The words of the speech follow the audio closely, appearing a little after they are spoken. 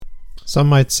Some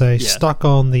might say stuck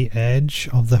on the edge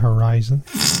of the horizon.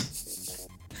 Is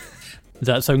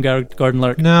that Soundgarden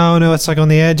lyric? No, it's like on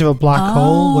the edge of a black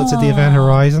hole. What's it, the event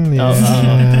horizon?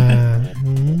 Yeah.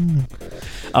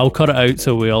 I'll cut it out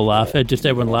so we all laugh. Just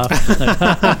everyone laugh.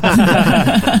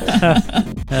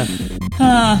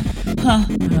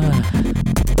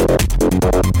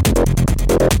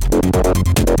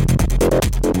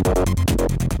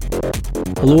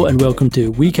 Hello and welcome to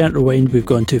We Can't Rewind, We've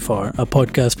Gone Too Far, a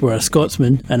podcast where a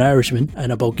Scotsman, an Irishman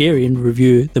and a Bulgarian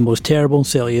review the most terrible,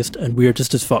 silliest and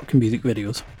weirdest as fuck music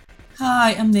videos.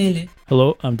 Hi, I'm Nelly.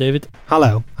 Hello, I'm David.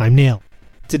 Hello, I'm Neil.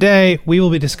 Today we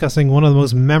will be discussing one of the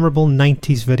most memorable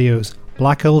 90s videos,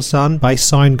 Black Hole Sun by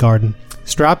Soundgarden.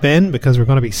 Strap in because we're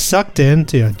going to be sucked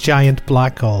into a giant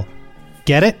black hole.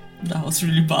 Get it? That was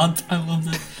really bad. I loved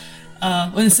it.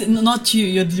 When it's not you,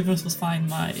 your deliverance was fine.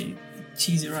 My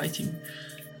cheesy writing.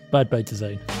 Bad by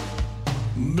design.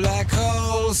 Black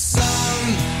hole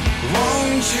sun,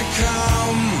 won't you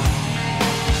come?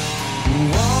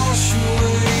 Wash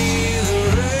away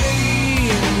the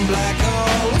rain. Black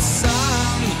hole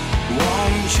sun,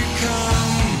 won't you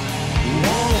come?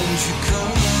 Won't you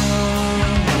come?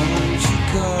 Won't you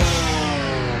come?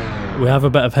 We have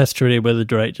a bit of history with the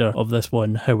director of this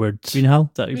one, Howard Greenhall.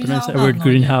 Is that how you pronounce it? Howard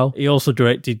Greenhall. He also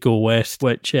directed Go West,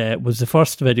 which was the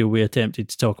first video we attempted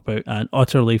to talk about and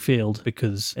utterly failed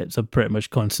because it's a pretty much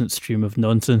constant stream of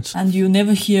nonsense. And you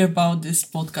never hear about this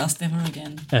podcast ever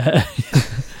again.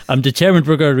 I'm determined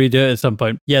we're going to redo it at some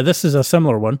point. Yeah, this is a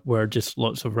similar one where just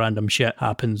lots of random shit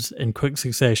happens in quick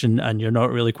succession and you're not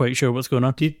really quite sure what's going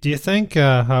on. Do you think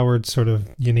Howard's sort of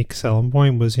unique selling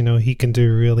point was, he can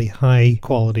do really high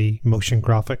quality motion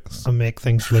graphics and make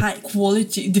things look high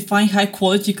quality? Define high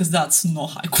quality, because that's not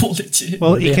high quality.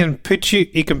 Well, he can put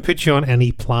you on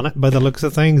any planet by the looks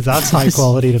of things. That's high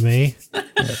quality to me.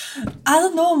 I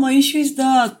don't know. My issue is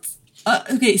that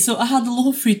okay, so I had a lot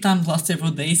of free time the last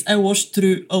several days. I watched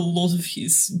through a lot of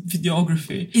his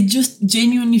videography. It just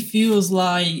genuinely feels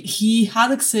like he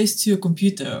had access to a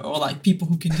computer or like people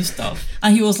who can do stuff.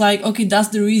 And he was like, okay, that's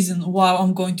the reason why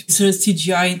I'm going to insert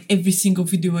CGI in every single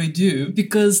video I do,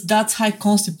 because that's high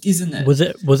concept, isn't it? Was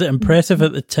it impressive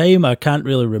at the time? I can't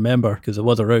really remember because it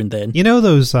was around then. You know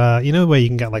those, where you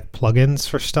can get like plugins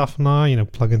for stuff now,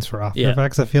 plugins for After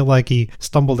Effects. I feel like he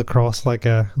stumbled across like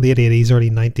a late 80s, early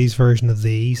 90s version of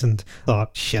these and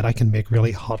thought, shit, I can make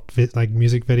really hot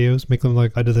music videos, make them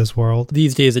like out of this world.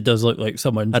 These days it does look like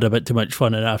someone had a bit too much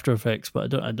fun in After Effects,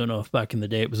 but I don't know if back in the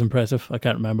day it was impressive. I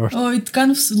can't remember. Oh, it kind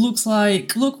of looks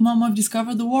like, look, Mom, I've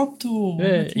discovered the warp tool.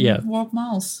 Warp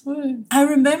mouse. I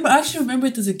actually remember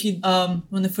it as a kid.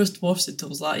 When I first watched it, I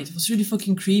was like, it was really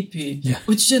fucking creepy. Yeah.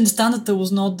 Which I understand that it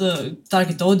was not the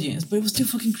target audience, but it was still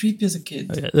fucking creepy as a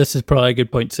kid. This is probably a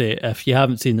good point to say, if you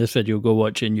haven't seen this video, go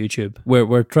watch it on YouTube.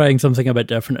 We're trying something a bit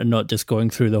different and not just going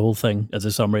through the whole thing as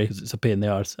a summary because it's a pain in the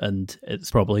arse and it's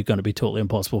probably going to be totally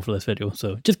impossible for this video.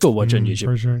 So just go watch it on YouTube.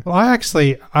 For sure. Well,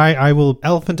 I will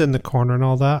elephant in the corner and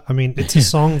all that. I mean, it's a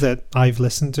song that I've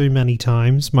listened to many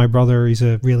times. My brother is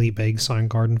a really big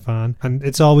Soundgarden fan and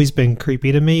it's always been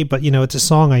creepy to me, but it's a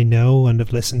song I know and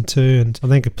have listened to, and I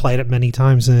think I played it many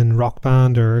times in Rock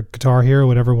Band or Guitar Hero,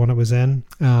 whatever one it was in.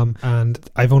 And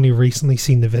I've only recently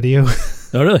seen the video.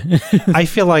 Oh, really? I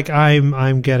feel like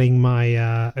I'm getting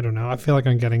my, I don't know, I feel like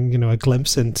I'm getting, a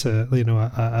glimpse into,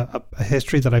 a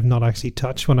history that I've not actually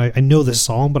touched when I know the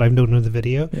song, but I don't know the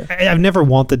video. Yeah. I've never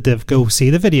wanted to go see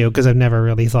the video because I've never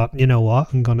really thought, you know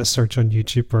what, I'm going to search on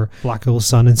YouTube for Black Hole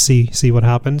Sun and see what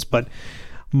happens. But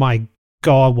my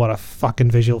God, what a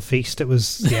fucking visual feast. It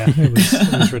was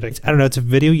ridiculous. I don't know, it's a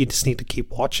video you just need to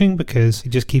keep watching because it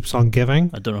just keeps on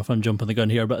giving. I don't know if I'm jumping the gun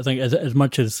here, but I think as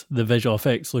much as the visual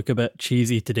effects look a bit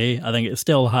cheesy today, I think it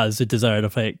still has the desired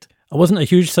effect. I wasn't a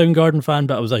huge Soundgarden fan,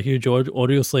 but I was a huge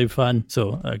Audioslave fan,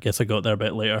 so I guess I got there a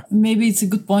bit later. Maybe it's a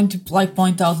good point to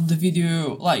point out that the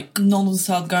video, none of the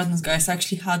Soundgarden guys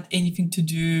actually had anything to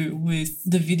do with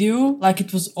the video.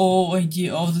 It was all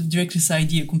idea of the director's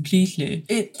idea completely.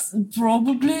 It's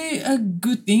probably a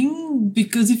good thing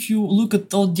because if you look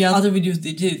at all the other videos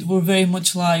they did, were very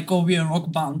much like, oh, we're a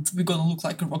rock band, we're gonna look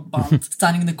like a rock band,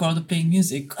 standing in the corner playing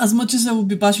music. As much as I would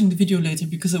be bashing the video later,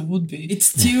 because I would be, it's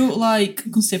still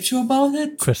conceptual about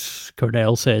it. Chris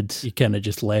Cornell said he kind of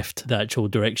just left the actual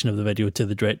direction of the video to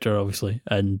the director, obviously,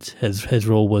 and his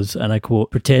role was, and I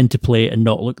quote, pretend to play and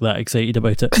not look that excited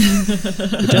about it.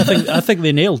 Which I think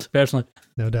they nailed, personally.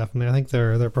 No, definitely. I think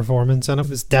their performance in it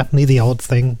was definitely the odd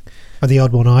thing, or the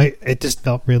odd one out. It just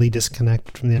felt really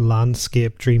disconnected from the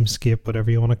landscape, dreamscape,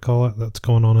 whatever you want to call it, that's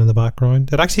going on in the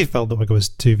background. It actually felt like it was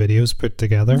two videos put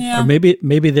together. Yeah. Or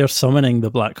maybe they're summoning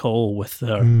the black hole with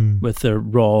their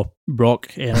raw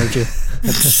Brock energy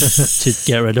to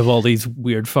get rid of all these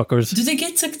weird fuckers. Do they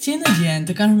get sucked in at the end?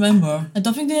 I can't remember. I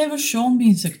don't think they ever shown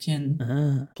being sucked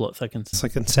in. Plot thickens. It's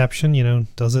like Inception, you know,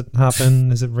 does it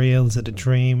happen? Is it real? Is it a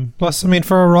dream? Plus, I mean,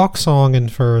 for a rock song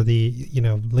and for the, you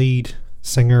know, lead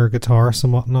singer, guitarist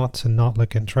and whatnot to not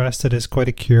look interested is quite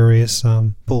a curious,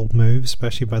 bold move,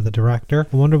 especially by the director.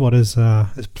 I wonder what his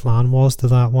plan was to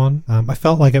that one. I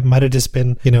felt like it might have just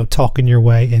been, you know, talking your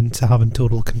way into having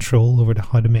total control over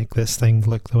how to make this thing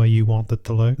look the way you want it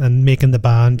to look, and making the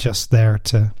band just there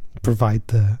to provide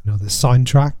the, you know, the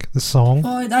soundtrack, the song.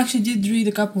 Oh, I actually did read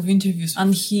a couple of interviews,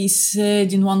 and he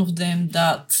said in one of them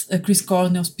that Chris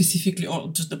Cornell specifically, or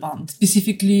just the band,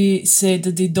 specifically said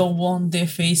that they don't want their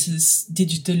faces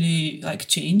digitally like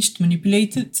changed,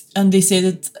 manipulated, and they said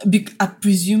that I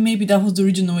presume maybe that was the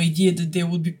original idea, that they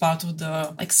would be part of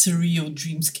the like surreal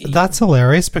dreamscape. That's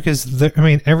hilarious because I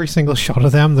mean, every single shot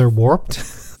of them, they're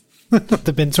warped.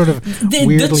 They've been sort of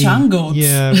weirdly, tangled.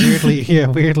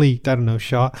 weirdly, I don't know,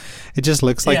 shot. It just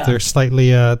looks like they're slightly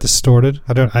distorted.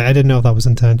 I didn't know if that was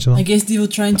intentional. I guess they were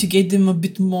trying to get them a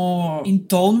bit more in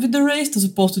tone with the rest, as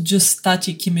opposed to just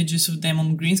static images of them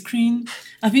on green screen.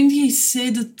 I think he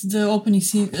said that the opening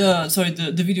scene,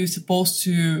 the video is supposed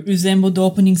to resemble the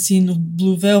opening scene of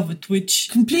Blue Velvet, which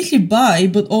completely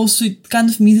but also it kind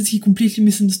of means that he completely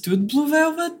misunderstood Blue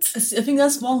Velvet. I think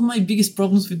that's one of my biggest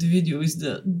problems with the video, is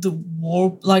the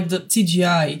warp, like the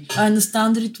CGI. I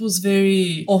understand that it was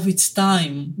very of its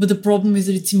time, but the problem is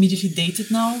that it's immediately dated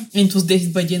now, and it was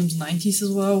dated by the end of the 90s as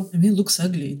well. I mean, it looks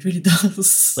ugly, it really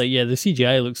does. Like, yeah, the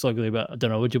CGI looks ugly, but I don't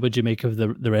know, what'd you make of the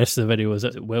rest of the video? Was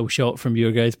it well shot from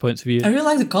your guys' points of view? I really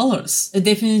like the colors. It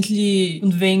definitely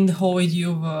conveying the whole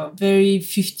idea of a very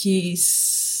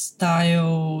 50s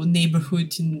style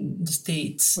neighborhood in the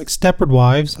States. Like Stepford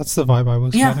Wives, that's the vibe I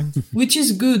was getting. Which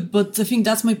is good, but I think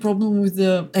that's my problem with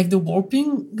the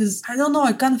warping, because I don't know,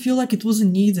 I kind of feel like it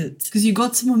wasn't needed, because you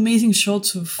got some amazing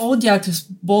shots of all the actors,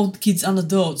 both kids and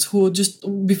adults, who just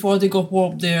before they got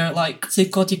warped, they're like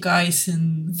psychotic eyes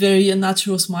and very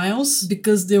unnatural smiles,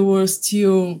 because they were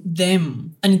still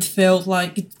them, and it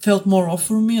felt more off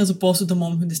for me, as opposed to the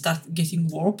moment when they started getting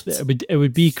warped. It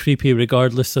would be creepy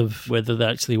regardless of whether they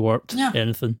actually warped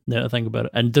anything, now that I think about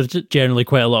it. And there's generally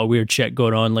quite a lot of weird shit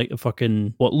going on, like the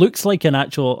fucking, what looks like an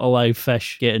actual alive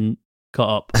fish getting cut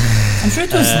up. I'm sure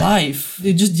it was live.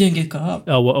 They just didn't get cut up.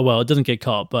 Oh, well, it doesn't get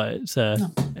cut up, but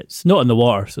it's not in the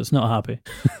water, so it's not happy.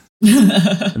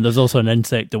 And there's also an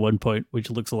insect at one point which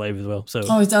looks alive as well.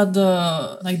 So is that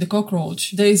the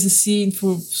cockroach? There is a scene,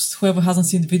 for whoever hasn't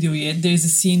seen the video yet, there is a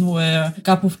scene where a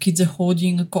couple of kids are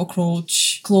holding a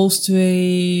cockroach close to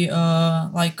a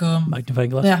magnifying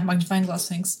glass. Yeah, magnifying glass,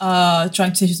 thanks.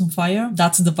 Trying to set it on fire.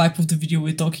 That's the vibe of the video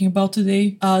we're talking about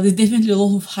today. There's definitely a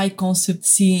lot of high concept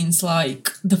scenes, like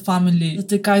the family, that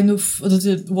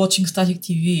they're watching static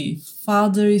TV.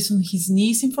 Father is on his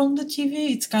knees in front of the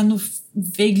TV. It's kind of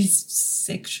vaguely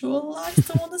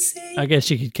sexualized, I want to say. I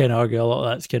guess you could kind of argue a lot of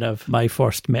that's kind of my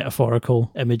first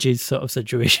metaphorical images sort of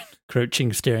situation.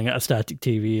 Crouching, staring at a static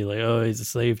TV, like, oh, he's a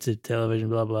slave to television,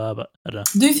 blah, blah, but I don't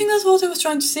know. Do you think that's what I was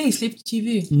trying to say, slave to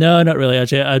TV? No, not really,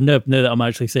 actually. I know that I'm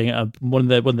actually saying it. One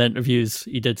of the interviews,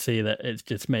 he did say that it's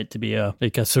just meant to be a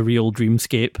surreal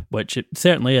dreamscape, which it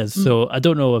certainly is. So I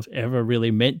don't know if it ever really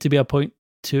meant to be a point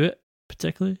to it,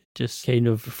 particularly. Just kind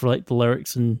of reflect the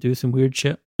lyrics and do some weird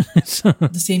shit.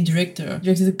 The same director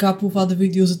directed a couple of other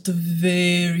videos that are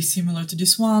very similar to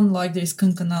this one, like there's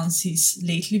Kanka Nancy's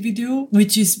Lately video,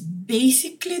 which is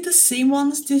basically the same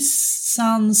one as this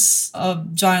sun's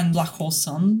giant black hole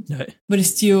sun, right. But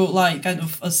it's still like kind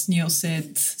of, as Neil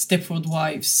said, Stepford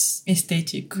Wives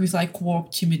aesthetic, with like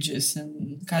warped images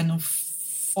and kind of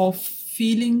off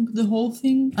feeling the whole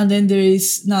thing. And then there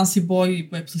is Nancy Boy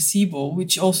by Placebo,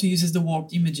 which also uses the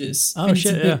warped images. Oh, and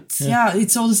shit, yeah,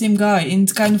 it's all the same guy. And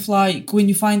it's kind of like, when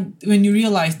you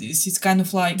realize this, it's kind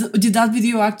of like, did that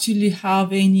video actually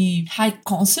have any high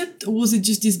concept? Or was it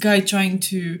just this guy trying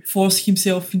to force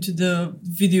himself into the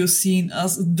video scene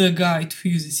as the guy who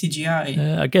uses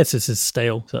CGI? I guess it's his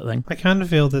style, sort of thing. I kind of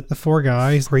feel that the four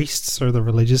guys, priests or the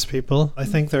religious people, I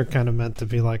think they're kind of meant to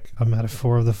be like a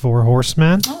metaphor of the four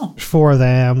horsemen. Oh. Four of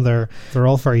them, they're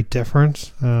all very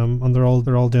different, and they're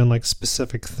all doing like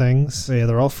specific things. So yeah,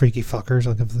 they're all freaky fuckers.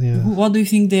 What do you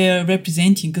think they're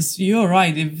representing? Because you're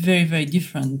right, they're very, very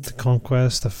different. The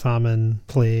conquest, the famine,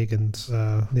 plague, and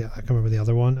I can't remember the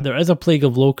other one. There is a plague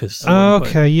of locusts.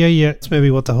 Okay, yeah, it's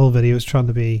maybe what the whole video is trying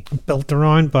to be built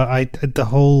around. But the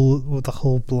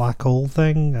whole black hole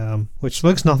thing, which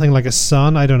looks nothing like a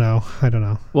sun. I don't know.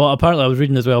 Well, apparently I was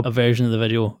reading as well a version of the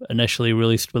video initially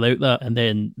released without that, and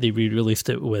then they re-released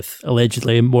it with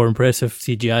allegedly more impressive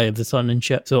CGI of the sun and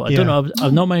shit. So I don't know.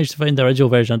 I've not managed to find the original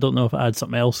version. I don't know if it had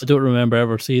something else. I don't remember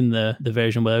ever seeing the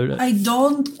version without it. I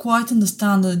don't quite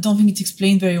understand. I don't think it's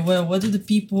explained very well. Whether the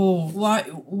people, why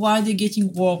are they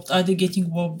getting warped? Are they getting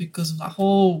warped because of the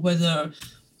whole? Whether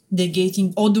they're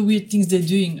getting all the weird things they're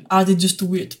doing, are they just a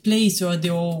weird place, or are they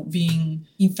all being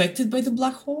infected by the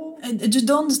black hole? I just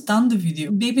don't understand the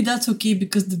video. Maybe that's okay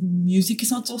because the music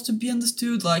is not supposed to be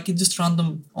understood. Like, it's just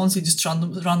random, honestly, just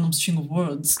random string of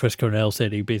words. Chris Cornell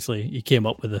said he came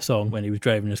up with the song when he was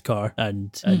driving his car,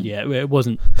 and yeah, it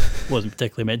wasn't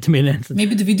particularly meant to mean anything.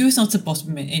 Maybe the video is not supposed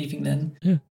to mean anything then.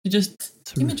 Yeah. It's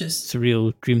just images. It's a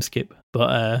real dreamscape.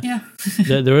 But yeah.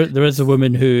 there is a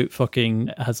woman who fucking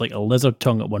has like a lizard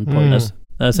tongue at one point.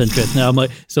 That's interesting. Now I'm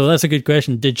like, so that's a good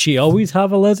question. Did she always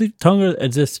have a lizard tongue, or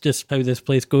is this just how this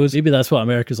place goes? Maybe that's what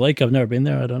America's like. I've never been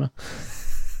there. I don't know.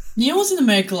 Neil was in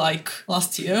America like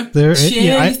last year.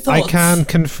 I can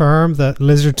confirm that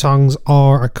lizard tongues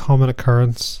are a common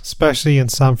occurrence, especially in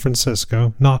San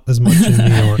Francisco. Not as much in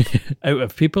New York. Out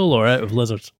of people or out of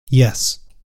lizards? Yes.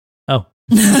 Oh.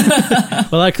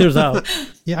 Well, that clears out.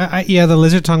 Yeah, the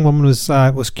lizard tongue woman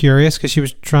was curious because she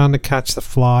was trying to catch the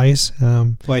flies,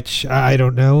 which I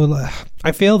don't know.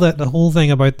 I feel that the whole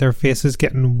thing about their faces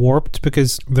getting warped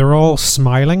because they're all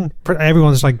smiling.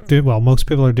 Everyone's like most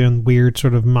people are doing weird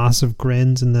sort of massive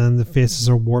grins, and then the faces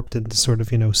are warped into sort of,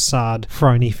 sad,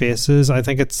 frowny faces. I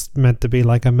think it's meant to be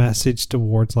like a message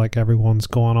towards like everyone's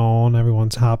going on,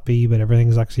 everyone's happy, but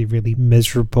everything's actually really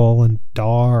miserable and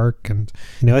dark, and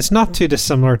it's not too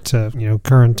dissimilar to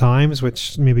current times,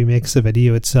 which maybe makes the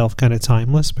video itself kind of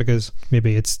timeless because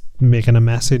maybe it's making a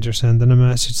message or sending a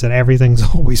message that everything's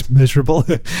always miserable,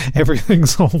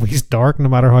 everything's always dark, no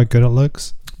matter how good it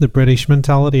looks. The British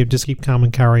mentality of just keep calm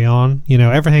and carry on.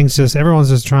 Everyone's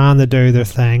just trying to do their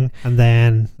thing, and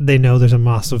then they know there's a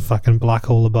massive fucking black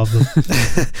hole above them.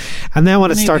 And then when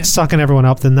it starts sucking everyone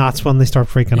up, then that's when they start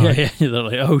freaking out. Yeah, they're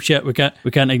like, oh shit, we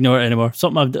can't ignore it anymore.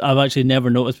 Something I've actually never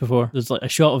noticed before. There's like a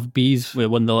shot of bees with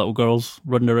one of the little girls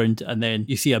running around, and then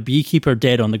you see a beekeeper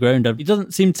dead on the ground. He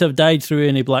doesn't seem to have died through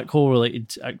any black hole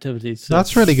related activities. So.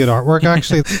 That's really good artwork,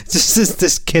 actually. Just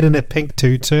this kid in a pink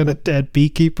tutu and a dead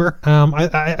beekeeper.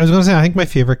 I was going to say, I think my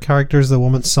favourite character is the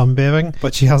woman sunbathing,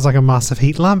 but she has like a massive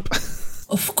heat lamp.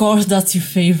 Of course, that's your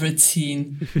favourite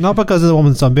scene. Not because of the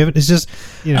woman sunbathing, it's just,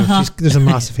 there's a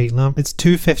massive heat lamp. It's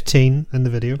 2:15 in the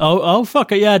video. Oh,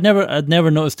 fuck it. Yeah, I'd never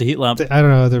noticed the heat lamp. I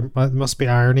don't know, there must be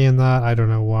irony in that. I don't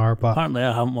know why, but... Apparently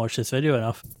I haven't watched this video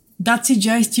enough. That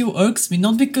CGI still irks me,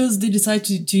 not because they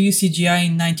decided to use CGI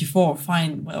in 94,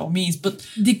 fine, by all means, but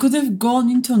they could have gone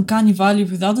into Uncanny Valley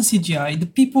without the CGI. The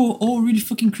people were all really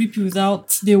fucking creepy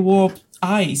without their warped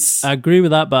eyes. I agree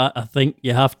with that, but I think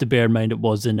you have to bear in mind it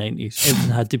was the 90s. Everything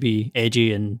had to be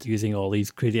edgy and using all these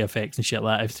crazy effects and shit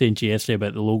like that. I was saying to you yesterday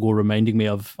about the logo reminding me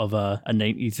of a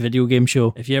 90s video game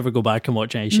show. If you ever go back and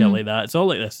watch any shit like that, it's all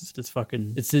like this. It's just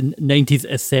fucking, it's the 90s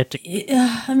aesthetic.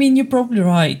 Yeah, I mean, you're probably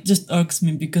right. It just irks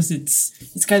me because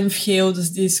it's kind of hailed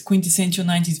as this quintessential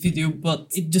 90s video, but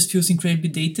it just feels incredibly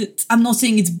dated. I'm not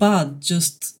saying it's bad,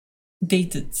 just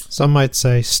dated. Some might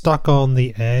say stuck on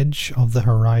the edge of the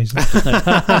horizon.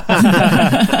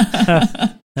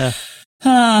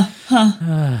 My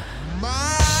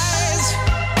eyes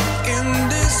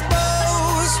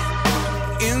indisposed,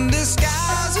 in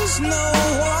disguises no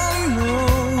one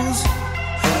knows.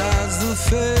 Has the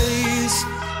face,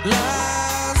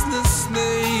 lies the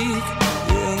snake,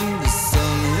 in the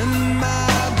sun in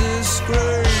my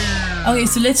disgrace. Okay,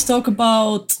 so let's talk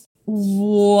about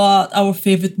what our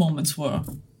favorite moments were.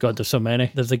 God, there's so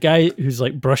many. There's a guy who's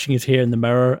like brushing his hair in the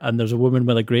mirror, and there's a woman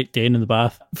with a Great Dane in the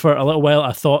bath. For a little while,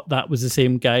 I thought that was the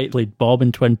same guy who played Bob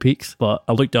in Twin Peaks, but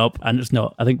I looked up and it's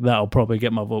not. I think that'll probably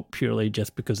get my vote purely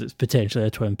just because it's potentially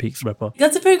a Twin Peaks ripoff.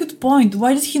 That's a very good point.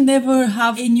 Why did he never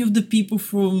have any of the people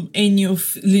from any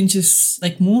of Lynch's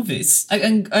movies? I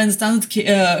understand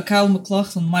that Kyle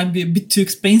MacLachlan might be a bit too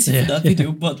expensive for that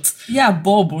video, but yeah,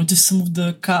 Bob or just some of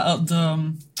the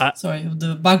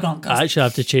background cast. I actually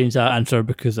have to change that answer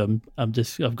because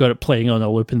I've got it playing on a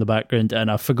loop in the background,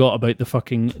 and I forgot about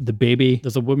the baby.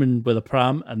 There's a woman with a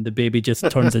pram, and the baby just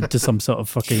turns into some sort of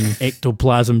fucking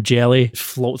ectoplasm jelly,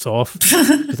 floats off.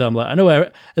 Because I'm like, I know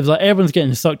it's like everyone's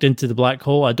getting sucked into the black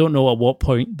hole. I don't know at what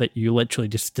point that you literally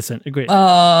just disintegrate.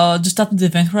 Just after the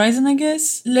event horizon, I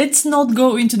guess. Let's not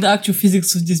go into the actual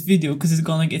physics of this video because it's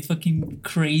gonna get fucking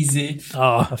crazy.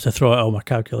 Oh, I have to throw out all my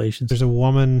calculations. There's a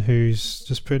woman who's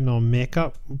just putting on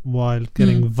makeup while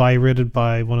getting vibrated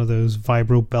by one of those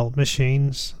vibro belt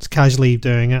machines. It's casually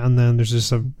doing it, and then there's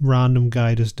just a random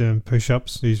guy just doing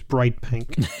push-ups. He's bright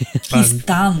pink. He's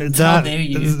tanned. How dare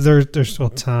you? They're so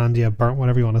tanned, yeah, burnt,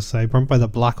 whatever you want to say, burnt by the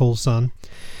black hole sun.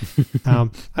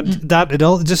 And that it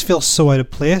just feels so out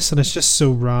of place, and it's just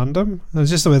so random. And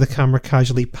it's just the way the camera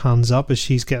casually pans up as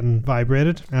she's getting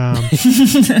vibrated.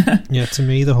 Yeah, to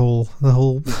me the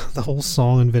whole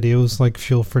song and video is like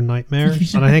fuel for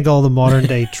nightmares. And I think all the modern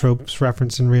day tropes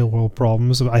referencing real world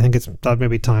problems, I think that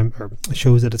maybe time or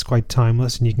shows that it's quite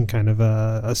timeless, and you can kind of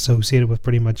associate it with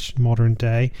pretty much modern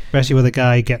day, especially with a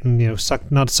guy getting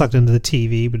not sucked into the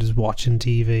TV but is watching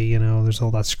TV. There's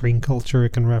all that screen culture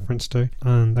it can reference to.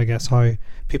 And I guess how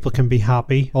people can be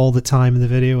happy all the time in the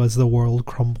video as the world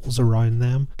crumbles around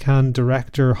them. Can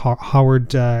director Howard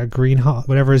Greenhall,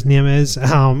 whatever his name is,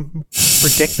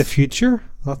 predict the future?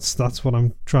 That's what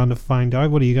I'm trying to find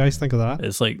out. What do you guys think of that?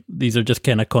 It's like these are just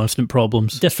kind of constant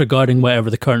problems, disregarding whatever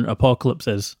the current apocalypse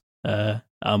is.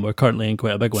 We're currently in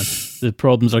quite a big one. The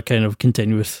problems are kind of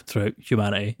continuous throughout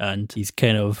humanity, and he's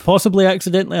kind of, possibly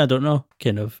accidentally, I don't know,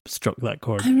 kind of struck that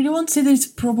chord. I really want to say that it's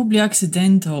probably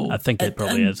accidental. I think it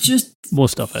probably is. Just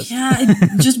most stuff is. Yeah,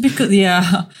 just because,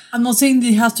 I'm not saying that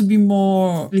it has to be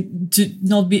more, to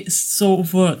not be so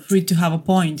overt for it to have a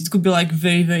point. It could be like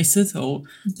very, very subtle.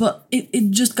 But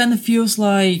it just kind of feels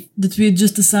like that we're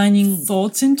just assigning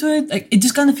thoughts into it. Like, it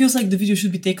just kind of feels like the video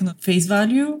should be taken at face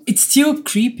value. It's still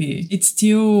creepy. It's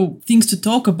still things to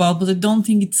talk about, but I don't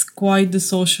think it's quite the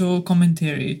social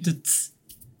commentary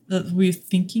that we're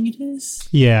thinking it is.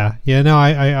 No,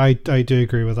 I do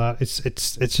agree with that.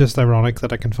 It's just ironic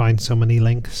that I can find so many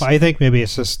links. But I think maybe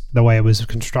it's just the way it was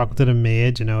constructed and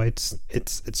made.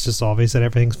 It's just obvious that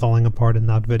everything's falling apart in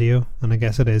that video, and I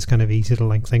guess it is kind of easy to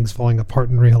link things falling apart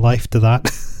in real life to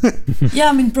that. Yeah,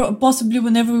 I mean, possibly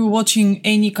whenever we're watching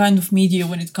any kind of media,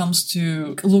 when it comes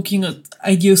to looking at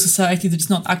ideal society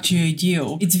that's not actually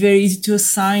ideal, it's very easy to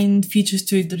assign features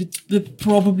to it that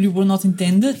probably were not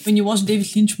intended. When you watch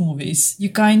David Lynch movies, you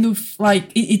kind of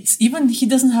like it's even he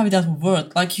doesn't have it that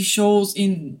overt. Like he shows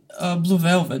in Blue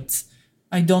Velvet.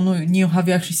 I don't know, Neil, have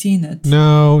you actually seen it?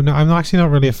 No, I'm actually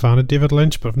not really a fan of David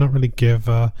Lynch, but I've not really give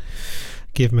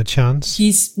him a chance.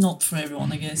 He's not for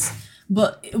everyone, I guess.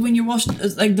 But when you watch,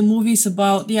 like, the movie is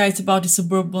about, it's about a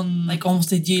suburban, like,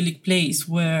 almost idyllic place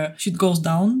where shit goes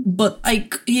down. But,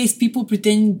 like, yes, people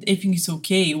pretend everything is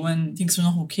okay when things are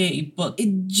not okay. But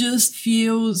it just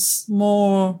feels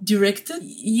more directed.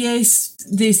 Yes,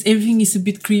 everything is a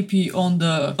bit creepy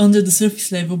under the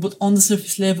surface level. But on the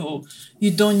surface level,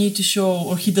 you don't need to show,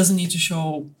 or he doesn't need to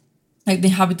show, like, the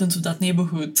inhabitants of that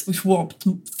neighborhood with warped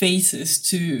faces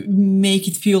to make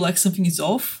it feel like something is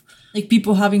off. Like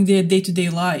people having their day-to-day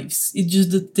lives. It's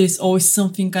just that there's always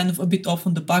something kind of a bit off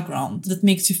on the background that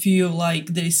makes you feel like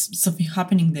there's something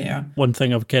happening there. One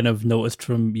thing I've kind of noticed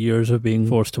from years of being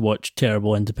forced to watch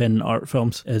terrible independent art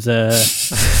films is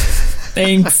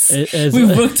Thanks.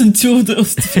 We've worked on 2 of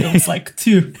those films, like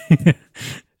 2.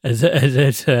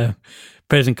 Is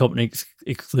present company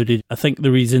excluded. I think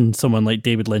the reason someone like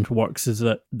David Lynch works is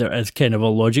that there is kind of a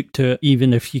logic to it,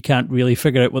 even if you can't really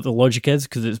figure out what the logic is,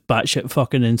 because it's batshit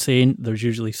fucking insane. There's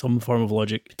usually some form of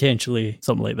logic. Potentially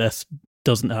something like this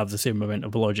doesn't have the same amount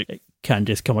of logic. It can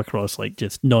just come across like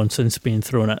just nonsense being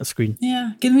thrown at a screen.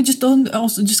 Yeah. Can we just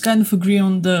also just kind of agree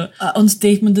on the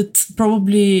statement that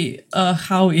probably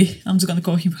Howie, I'm just going to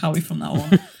call him Howie from now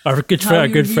on. Our good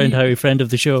friend Howie, friend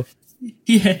of the show.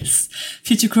 Yes,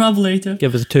 future corroborator.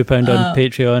 Give us a £2 on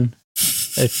Patreon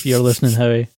if you're listening,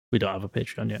 Howie. We don't have a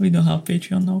Patreon yet. We don't have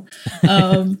Patreon now.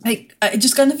 I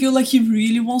just kind of feel like he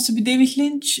really wants to be David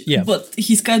Lynch, but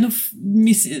he's kind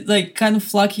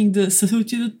of lacking the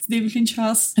subtlety that David Lynch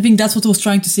has. I think that's what I was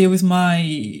trying to say with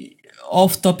my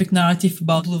off-topic narrative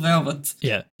about Blue Velvet.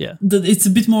 Yeah. That it's a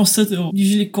bit more subtle.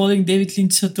 Usually calling David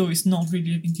Lynch subtle is not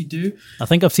really a thing to do. I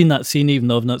think I've seen that scene even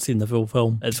though I've not seen the full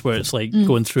film. It's where it's like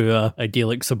going through a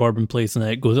idyllic suburban place and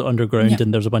then it goes underground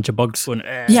and there's a bunch of bugs going,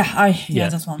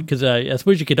 that's one. Because I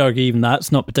suppose you could argue even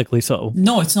that's not particularly subtle.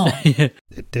 No, it's not.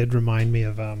 It did remind me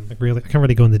of, I can't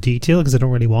really go into detail because I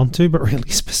don't really want to, but really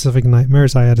specific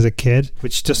nightmares I had as a kid,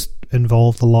 which just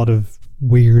involved a lot of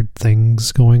weird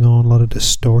things going on, a lot of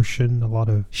distortion, a lot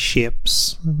of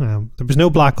shapes. There was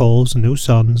no black holes and no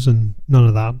suns and none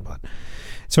of that, but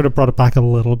sort of brought it back a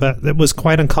little bit. It was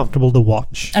quite uncomfortable to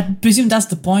watch. I presume that's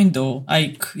the point, though.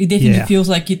 Like, it definitely feels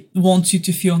like it wants you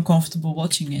to feel uncomfortable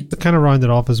watching it. To kind of round it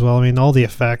off as well, I mean, all the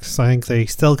effects, I think they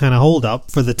still kind of hold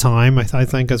up for the time. I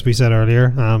think, as we said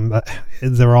earlier,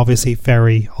 they're obviously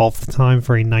very off the time,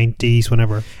 very 90s,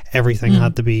 whenever everything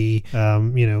had to be,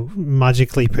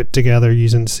 magically put together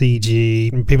using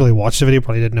CG. People who watched the video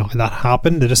probably didn't know how that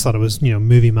happened. They just thought it was,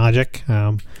 movie magic.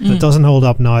 It doesn't hold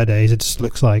up nowadays. It just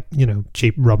looks like,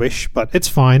 cheap rubbish, but it's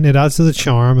fine. It adds to the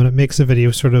charm, and it makes the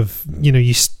video sort of,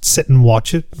 you sit and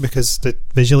watch it because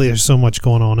visually there's so much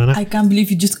going on in it. I can't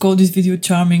believe you just called this video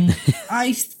charming.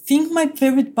 I think my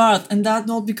favorite part, and that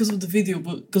not because of the video,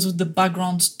 but because of the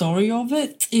background story of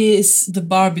it, is the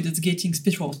Barbie that's getting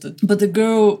spit roasted. But the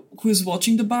girl who is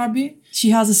watching the Barbie,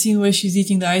 she has a scene where she's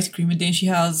eating the ice cream, and then she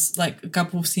has, like, a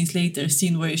couple of scenes later, a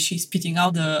scene where she's spitting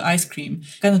out the ice cream,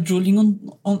 kind of drooling on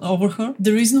over her.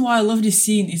 The reason why I love this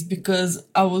scene is because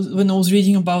when I was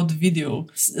reading about the video,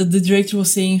 the director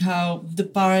was saying how the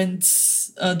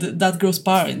parents, that girl's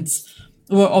parents,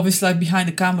 were obviously like behind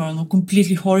the camera and were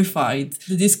completely horrified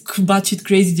that this batshit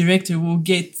crazy director will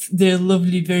get their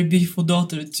lovely, very beautiful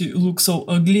daughter to look so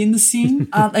ugly in the scene.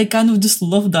 And I kind of just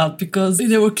love that because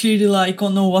they were clearly like, oh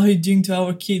no, what are you doing to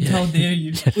our kid? How dare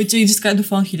you? Which I just kind of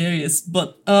found hilarious.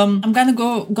 But I'm gonna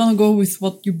go with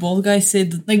what you both guys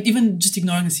said, like even just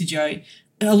ignoring the CGI.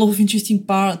 A lot of interesting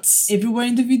parts everywhere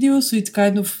in the video, so it's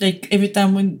kind of like every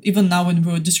time even now when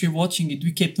we were just rewatching it,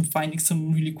 we kept on finding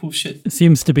some really cool shit. It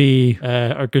seems to be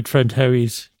our good friend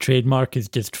Howie's trademark is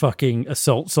just fucking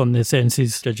assaults on the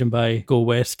senses, judging by Go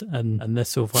West and this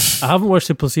so far. I haven't watched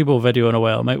the Placebo video in a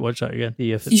while. I might watch that again.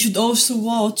 You should also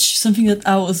watch something that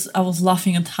I was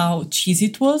laughing at how cheesy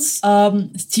it was.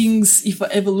 Sting's If I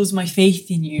Ever Lose My Faith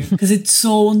in You, because it's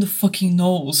so on the fucking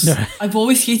nose. I've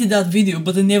always hated that video,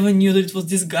 but I never knew that it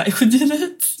was this guy who did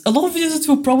it. A lot of videos that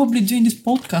we'll probably do in this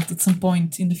podcast at some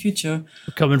point in the future.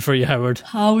 We're coming for you, Howard.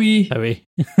 Howie.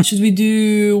 Should we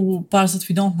do parts that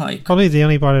we don't like? Probably the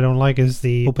only part I don't like is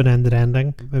the open-ended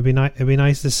ending. It'd be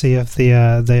nice to see if they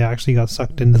actually got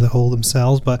sucked into the hole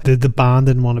themselves, but the band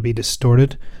didn't want to be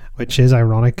distorted, which is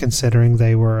ironic considering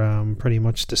they were pretty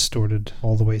much distorted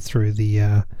all the way through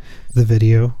the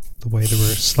video, the way they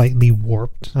were slightly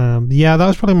warped. That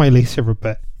was probably my least favorite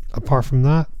bit. Apart from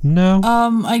that, no.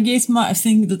 I guess I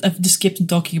think that I've just kept on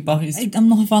talking about it. I'm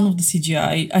not a fan of the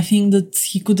CGI. I think that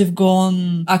he could have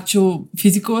gone actual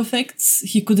physical effects.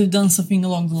 He could have done something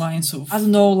along the lines of, I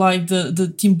don't know, like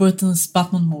the Tim Burton's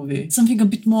Batman movie. Something a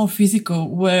bit more physical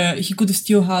where he could have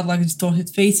still had like distorted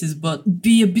faces, but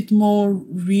be a bit more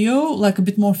real, like a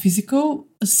bit more physical.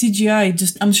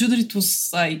 CGI, I'm sure that it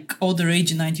was like all the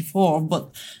rage in 94,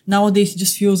 but nowadays it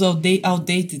just feels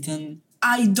outdated, and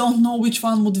I don't know which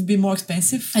one would be more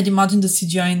expensive. I'd imagine the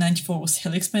CGI in 94 was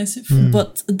hell expensive.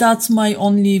 But that's my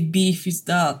only beef, is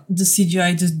that the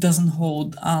CGI just doesn't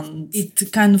hold, and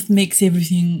it kind of makes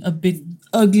everything a bit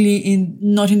ugly,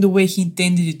 not in the way he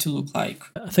intended it to look like.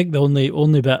 I think the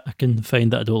only bit I can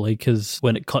find that I don't like is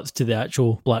when it cuts to the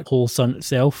actual black hole sun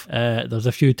itself. There's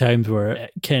a few times where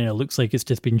it kind of looks like it's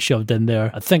just been shoved in there.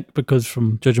 I think because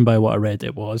from judging by what I read,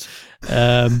 it was.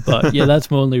 But yeah, that's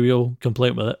my only real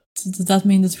complaint with it. So does that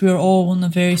mean that we're all on a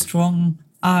very strong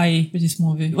eye with this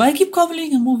movie? Well, I keep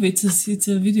calling a movie. It's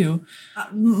a video.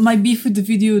 My beef with the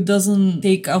video doesn't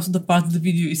take out the part of the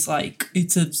video. It's like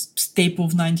it's a staple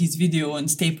of 90s video and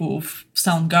staple of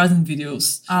Soundgarden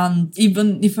videos. And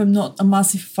even if I'm not a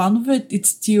massive fan of it, it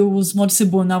still was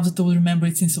noticeable enough that I would remember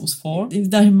it since I was 4.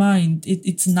 With that in mind,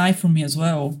 it's an eye for me as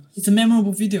well. It's a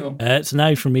memorable video. It's an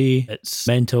eye for me. It's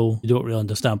mental. You don't really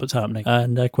understand what's happening.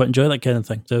 And I quite enjoy that kind of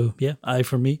thing. So yeah, eye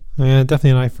for me. Yeah,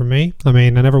 definitely an eye for me. I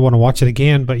mean, I never want to watch it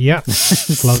again, but yeah,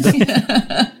 loved it.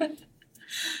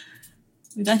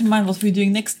 With that in mind, what we're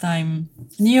doing next time,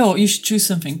 Neo, you should choose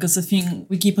something, because I think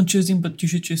we keep on choosing, but you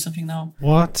should choose something now.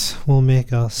 What will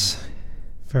make us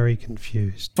very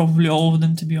confused? Probably all of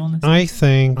them, to be honest. I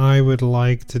think I would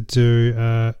like to do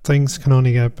Things Can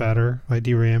Only Get Better by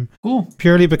D-Rame. Cool.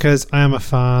 Purely because I am a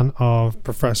fan of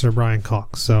Professor Brian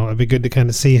Cox, so it'd be good to kind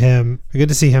of see him. It'd be good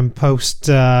to see him post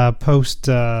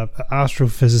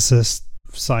astrophysicist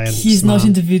science. He's man. not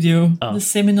in the video. Oh. The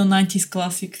seminal 90s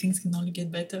classic Things Can Only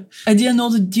Get Better. I didn't know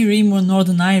that D-Rame were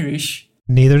Northern Irish.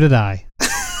 Neither did I.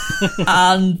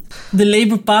 And the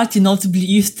Labour Party notably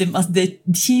used them as their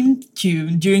theme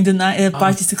tune during the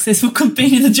party's successful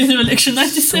campaign in the general election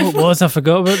 97. Oh, it was. I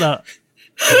forgot about that.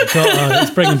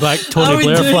 It's bringing back Tony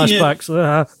Blair flashbacks.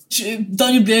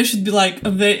 Tony Blair should be like a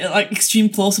very extreme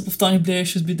close-up of Tony Blair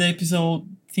should be the episode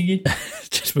thingy.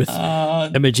 Just with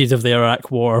images of the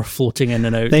Iraq war floating in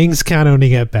and out. Things can only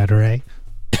get better, eh?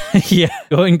 Yeah,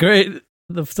 going great.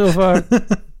 so far.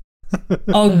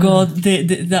 Oh god,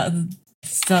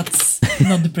 that's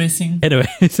not depressing. Anyway,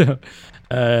 so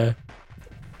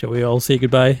shall we all say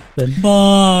goodbye then?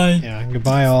 Bye. Yeah,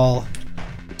 goodbye all.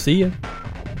 See ya.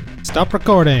 Stop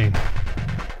recording.